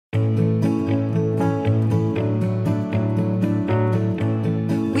We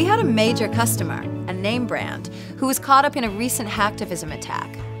had a major customer, a name brand, who was caught up in a recent Hacktivism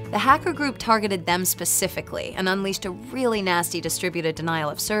attack. The hacker group targeted them specifically and unleashed a really nasty distributed denial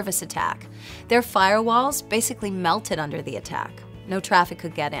of service attack. Their firewalls basically melted under the attack. No traffic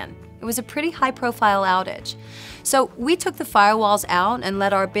could get in. It was a pretty high-profile outage. So we took the firewalls out and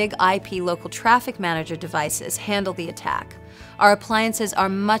let our big IP local traffic manager devices handle the attack. Our appliances are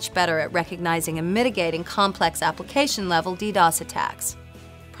much better at recognizing and mitigating complex application-level DDoS attacks.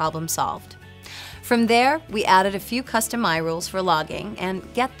 Problem solved. From there, we added a few custom iRules for logging and,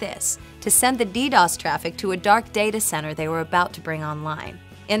 get this, to send the DDoS traffic to a dark data center they were about to bring online.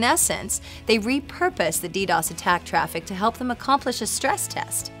 In essence, they repurposed the DDoS attack traffic to help them accomplish a stress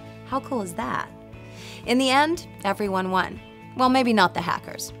test. How cool is that? In the end, everyone won. Well, maybe not the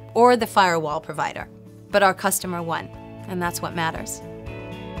hackers or the firewall provider, but our customer won, and that's what matters.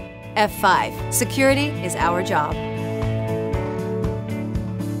 F5, security is our job.